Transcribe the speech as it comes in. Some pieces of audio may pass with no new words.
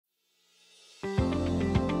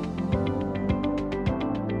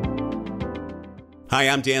Hi,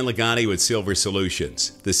 I'm Dan Lagani with Silver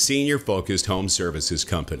Solutions, the senior-focused home services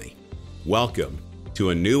company. Welcome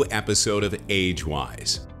to a new episode of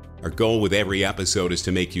Age-Wise. Our goal with every episode is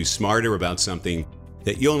to make you smarter about something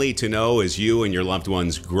that you'll need to know as you and your loved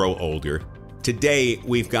ones grow older. Today,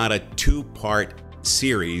 we've got a two-part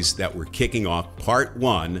series that we're kicking off. Part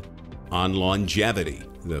one on longevity,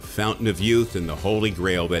 the fountain of youth and the holy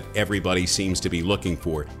grail that everybody seems to be looking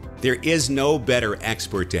for. There is no better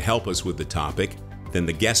expert to help us with the topic than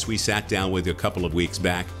the guest we sat down with a couple of weeks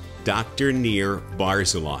back, Dr. Nir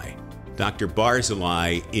Barzilai. Dr.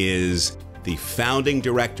 Barzilai is the founding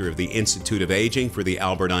director of the Institute of Aging for the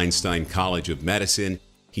Albert Einstein College of Medicine.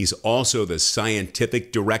 He's also the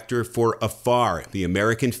scientific director for AFAR, the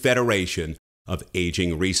American Federation of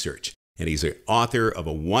Aging Research. And he's the author of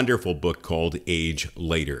a wonderful book called Age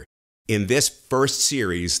Later. In this first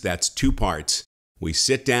series, that's two parts, we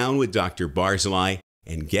sit down with Dr. Barzilai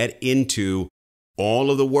and get into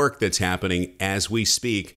all of the work that's happening as we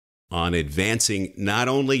speak on advancing not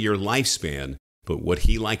only your lifespan, but what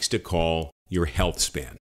he likes to call your health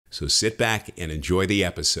span. So sit back and enjoy the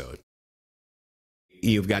episode.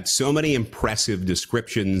 You've got so many impressive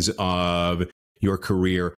descriptions of your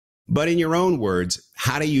career, but in your own words,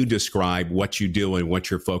 how do you describe what you do and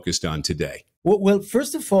what you're focused on today? Well,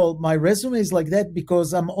 first of all, my resume is like that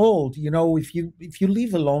because I'm old. You know, if you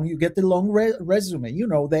live along, you get the long resume. You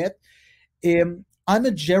know that. I'm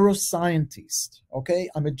a geroscientist, okay?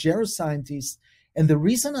 I'm a geroscientist. And the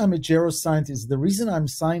reason I'm a geroscientist, the reason I'm a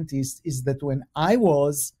scientist is that when I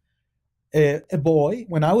was a boy,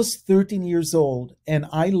 when I was 13 years old, and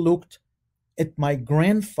I looked at my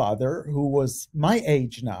grandfather, who was my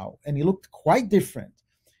age now, and he looked quite different.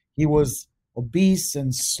 He was obese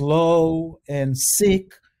and slow and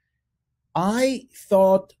sick. I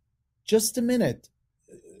thought, just a minute,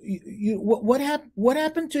 what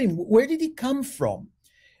happened to him? Where did he come from?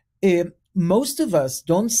 Most of us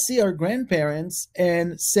don't see our grandparents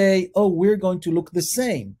and say, oh, we're going to look the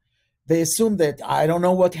same. They assume that I don't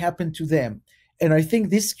know what happened to them. And I think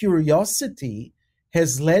this curiosity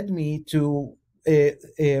has led me to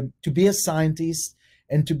be a scientist,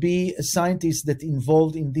 and to be a scientist that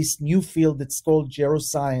involved in this new field that's called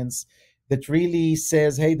geroscience, that really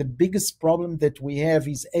says, hey, the biggest problem that we have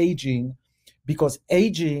is aging, because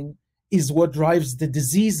aging is what drives the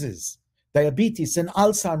diseases, diabetes and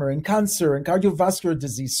Alzheimer and cancer and cardiovascular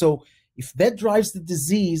disease. So if that drives the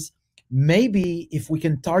disease, maybe if we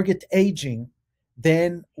can target aging,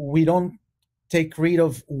 then we don't take rid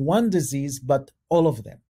of one disease, but all of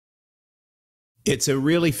them. It's a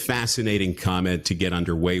really fascinating comment to get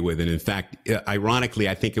underway with. And in fact, ironically,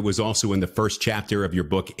 I think it was also in the first chapter of your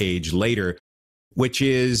book, Age Later, which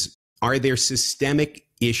is, are there systemic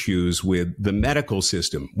issues with the medical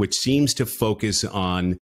system, which seems to focus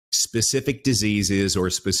on specific diseases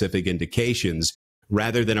or specific indications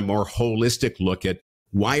rather than a more holistic look at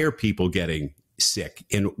why are people getting sick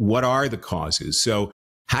and what are the causes? So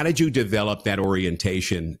how did you develop that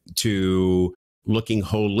orientation to looking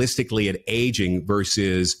holistically at aging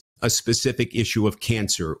versus a specific issue of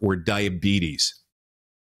cancer or diabetes?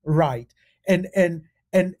 Right. And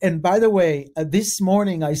by the way, this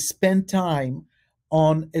morning I spent time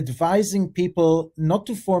on advising people not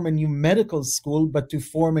to form a new medical school, but to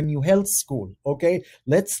form a new health school. Okay,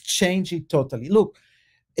 let's change it totally. Look,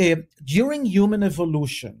 during human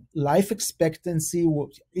evolution, life expectancy,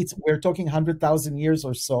 we're talking 100,000 years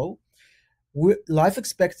or so. Life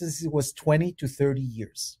expectancy was 20 to 30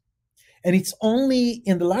 years. And it's only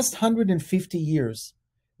in the last 150 years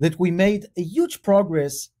that we made a huge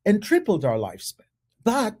progress and tripled our lifespan.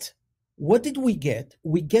 But what did we get?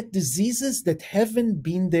 We get diseases that haven't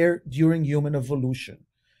been there during human evolution.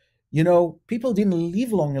 You know, people didn't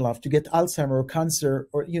live long enough to get Alzheimer or cancer,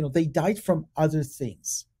 or, you know, they died from other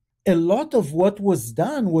things. A lot of what was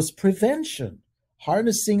done was prevention,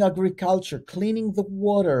 harnessing agriculture, cleaning the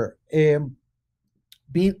water,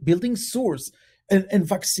 building sewers, and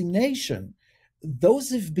vaccination.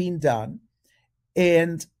 Those have been done.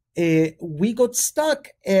 And we got stuck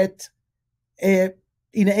at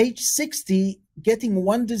in age 60, getting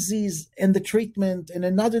one disease and the treatment, and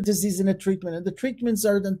another disease and a treatment, and the treatments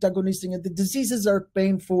are antagonistic, and the diseases are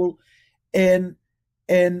painful, and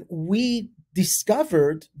we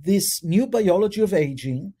discovered this new biology of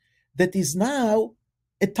aging that is now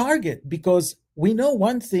a target, because we know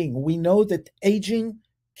one thing: we know that aging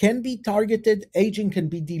can be targeted, aging can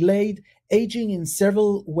be delayed, aging in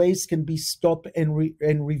several ways can be stopped and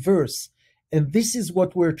reversed. And this is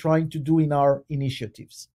what we're trying to do in our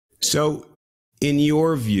initiatives. So, in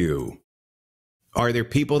your view, are there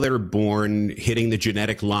people that are born hitting the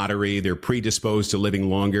genetic lottery, they're predisposed to living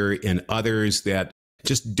longer, and others that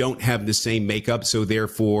just don't have the same makeup, so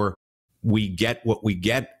therefore we get what we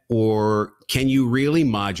get? Or can you really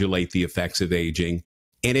modulate the effects of aging?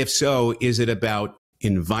 And if so, is it about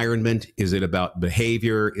environment? Is it about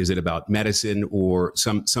behavior? Is it about medicine, or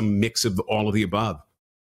some mix of all of the above?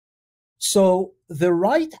 So the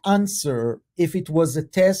right answer, if it was a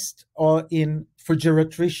test for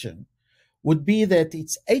geriatrician, would be that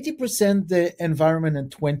it's 80% the environment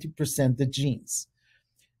and 20% the genes.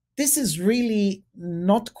 This is really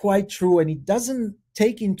not quite true, and it doesn't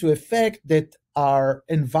take into effect that our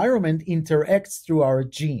environment interacts through our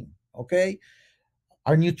gene, okay?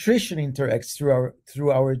 Our nutrition interacts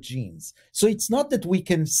through our genes. So it's not that we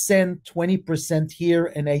can send 20% here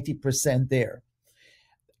and 80% there.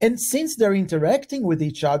 And since they're interacting with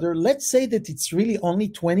each other, let's say that it's really only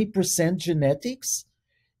 20% genetics.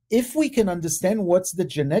 If we can understand what's the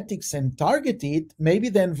genetics and target it, maybe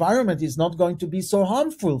the environment is not going to be so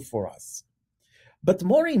harmful for us. But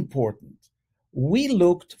more important, we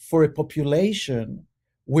looked for a population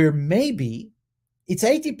where maybe it's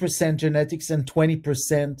 80% genetics and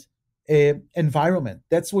 20% environment.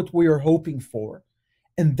 That's what we are hoping for.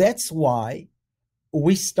 And that's why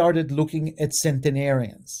we started looking at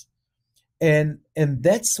centenarians. And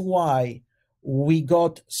that's why we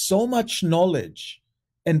got so much knowledge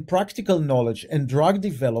and practical knowledge and drug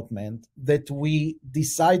development that we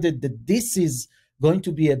decided that this is going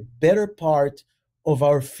to be a better part of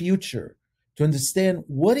our future, to understand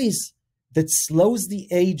what is that slows the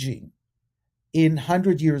aging in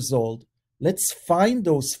 100 years old. Let's find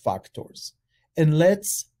those factors and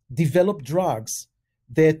let's develop drugs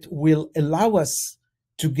that will allow us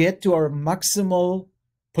to get to our maximal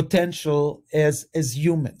potential as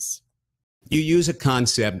humans. You use a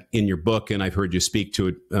concept in your book, and I've heard you speak to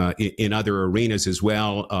it in other arenas as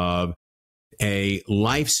well, of a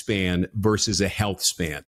lifespan versus a health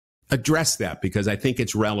span. Address that, because I think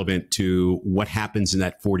it's relevant to what happens in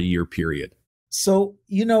that 40-year period. So,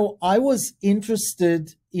 I was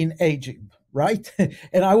interested in aging, right?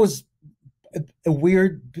 And I was a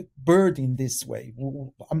weird bird in this way.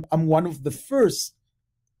 I'm one of the first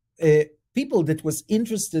people that was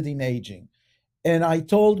interested in aging. And I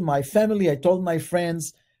told my family, I told my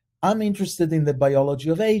friends, I'm interested in the biology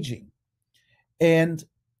of aging. And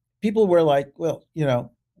people were like, well,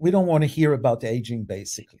 we don't want to hear about aging,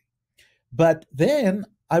 basically. But then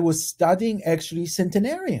I was studying actually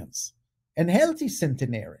centenarians and healthy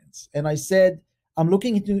centenarians. And I said, I'm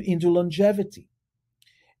looking into longevity.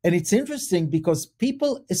 And it's interesting because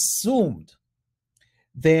people assumed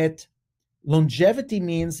that longevity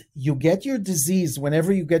means you get your disease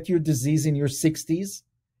whenever you get your disease in your 60s,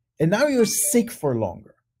 and now you're sick for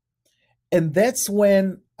longer. And that's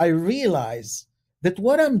when I realized that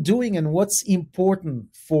what I'm doing and what's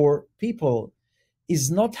important for people is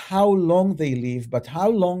not how long they live, but how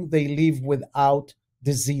long they live without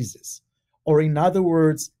diseases. Or in other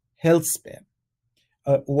words, health span,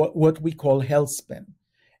 what we call health span.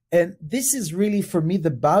 And this is really, for me,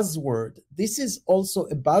 the buzzword. This is also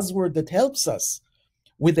a buzzword that helps us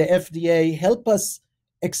with the FDA, help us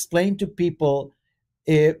explain to people,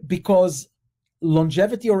 because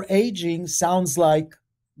longevity or aging sounds like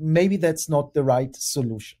maybe that's not the right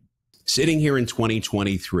solution. Sitting here in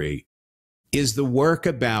 2023, is the work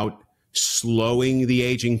about slowing the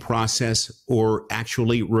aging process or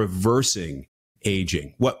actually reversing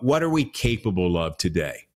aging? What are we capable of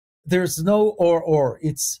today? There's no or,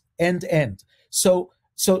 it's end. So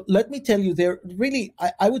let me tell you,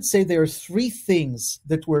 I would say there are three things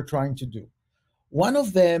that we're trying to do. One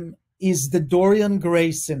of them is the Dorian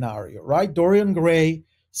Gray scenario, right? Dorian Gray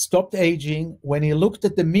stopped aging. When he looked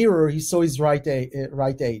at the mirror, he saw his right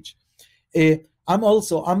age. I'm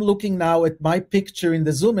looking now at my picture in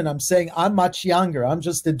the Zoom, and I'm saying I'm much younger. I'm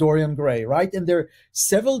just a Dorian Gray, right? And there are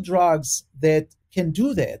several drugs that can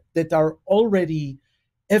do that are already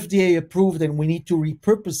FDA approved, and we need to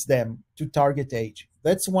repurpose them to target aging.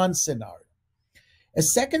 That's one scenario. A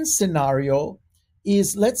second scenario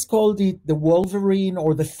is, let's call it the Wolverine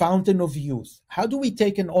or the fountain of youth. How do we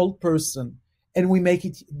take an old person and we make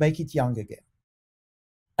it young again?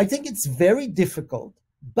 I think it's very difficult,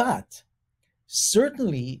 but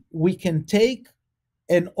certainly we can take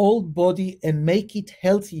an old body and make it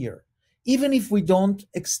healthier. Even if we don't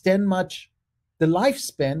extend much the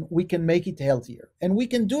lifespan, we can make it healthier. And we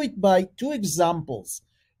can do it by two examples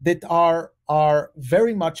that are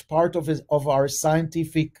very much part of our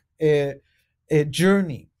scientific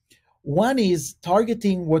journey. One is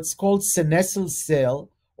targeting what's called senescent cell,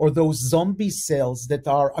 or those zombie cells that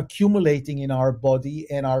are accumulating in our body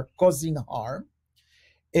and are causing harm.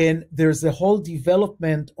 And there's a whole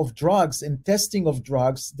development of drugs and testing of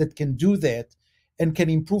drugs that can do that. and can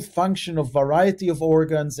improve function of variety of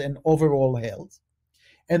organs and overall health.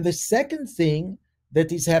 And the second thing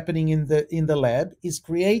that is happening in the lab is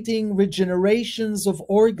creating regenerations of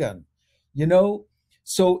organ.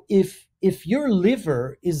 So if your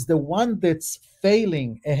liver is the one that's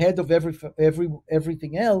failing ahead of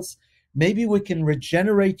everything else, maybe we can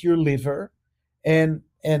regenerate your liver, and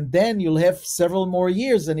then you'll have several more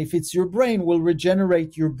years. And if it's your brain, we'll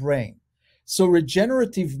regenerate your brain. So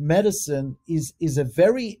regenerative medicine is a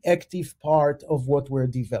very active part of what we're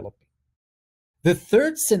developing. The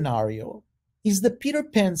third scenario is the Peter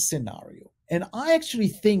Pan scenario. And I actually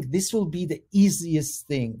think this will be the easiest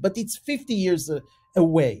thing, but it's 50 years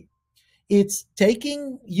away. It's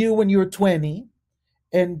taking you when you're 20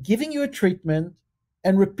 and giving you a treatment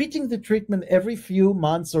and repeating the treatment every few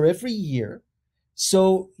months or every year,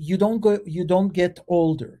 so you don't get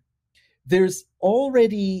older. There's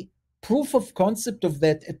already proof of concept of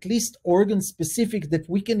that, at least organ specific, that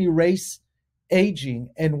we can erase aging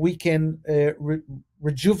and we can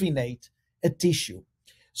rejuvenate a tissue.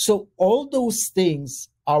 So all those things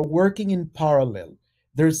are working in parallel.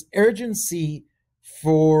 There's urgency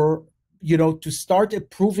for, to start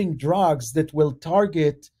approving drugs that will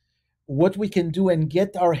target what we can do and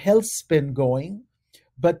get our Healthspan going.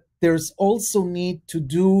 But there's also need to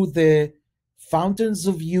do the fountains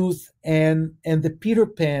of youth and the Peter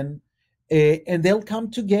Pan, and they'll come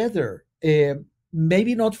together.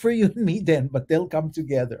 Maybe not for you and me then, but they'll come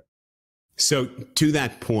together. So to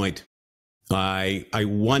that point, I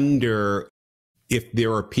wonder if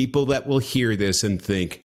there are people that will hear this and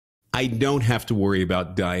think, I don't have to worry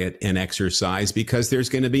about diet and exercise because there's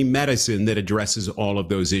going to be medicine that addresses all of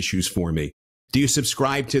those issues for me. Do you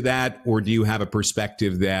subscribe to that, or do you have a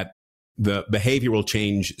perspective that the behavioral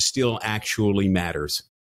change still actually matters?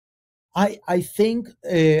 I think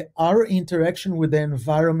our interaction with the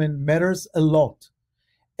environment matters a lot.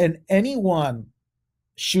 And anyone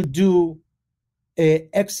should do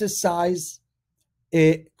exercise,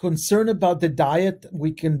 concern about the diet.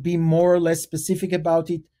 We can be more or less specific about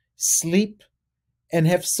it. Sleep and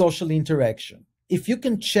have social interaction. If you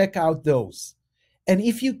can check out those, and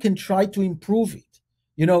if you can try to improve it,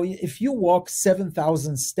 if you walk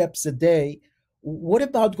 7,000 steps a day, what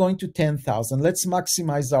about going to 10,000? Let's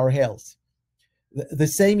maximize our health. The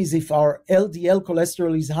same is if our LDL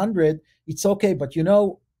cholesterol is 100, it's okay, but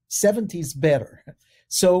 70 is better.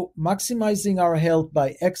 So maximizing our health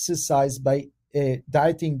by exercise, by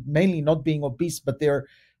dieting, mainly not being obese, but there are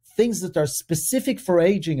things that are specific for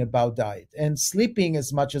aging about diet, and sleeping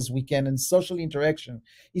as much as we can, and social interaction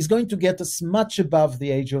is going to get us much above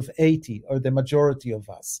the age of 80, or the majority of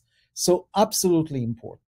us. So absolutely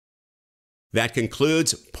important. That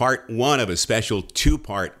concludes part one of a special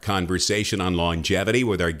two-part conversation on longevity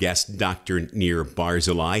with our guest, Dr. Nir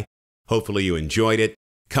Barzilai. Hopefully you enjoyed it.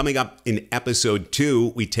 Coming up in episode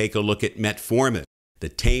 2, we take a look at metformin, the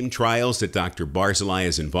TAME trials that Dr. Barzilai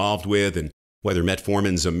is involved with, and whether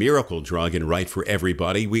metformin's a miracle drug and right for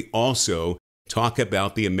everybody. We also talk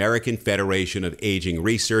about the American Federation of Aging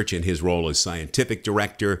Research and his role as scientific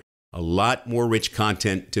director. A lot more rich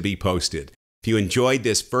content to be posted. If you enjoyed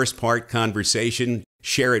this first part conversation,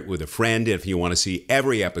 share it with a friend. If you want to see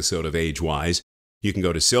every episode of AgeWise, you can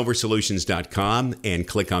go to silversolutions.com and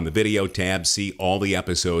click on the video tab, see all the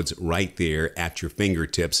episodes right there at your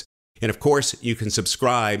fingertips. And of course, you can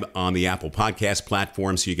subscribe on the Apple Podcast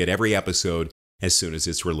platform so you get every episode as soon as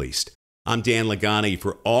it's released. I'm Dan Lagani.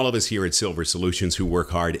 For all of us here at Silver Solutions who work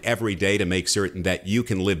hard every day to make certain that you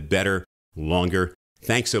can live better, longer,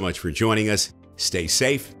 thanks so much for joining us. Stay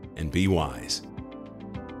safe and be wise.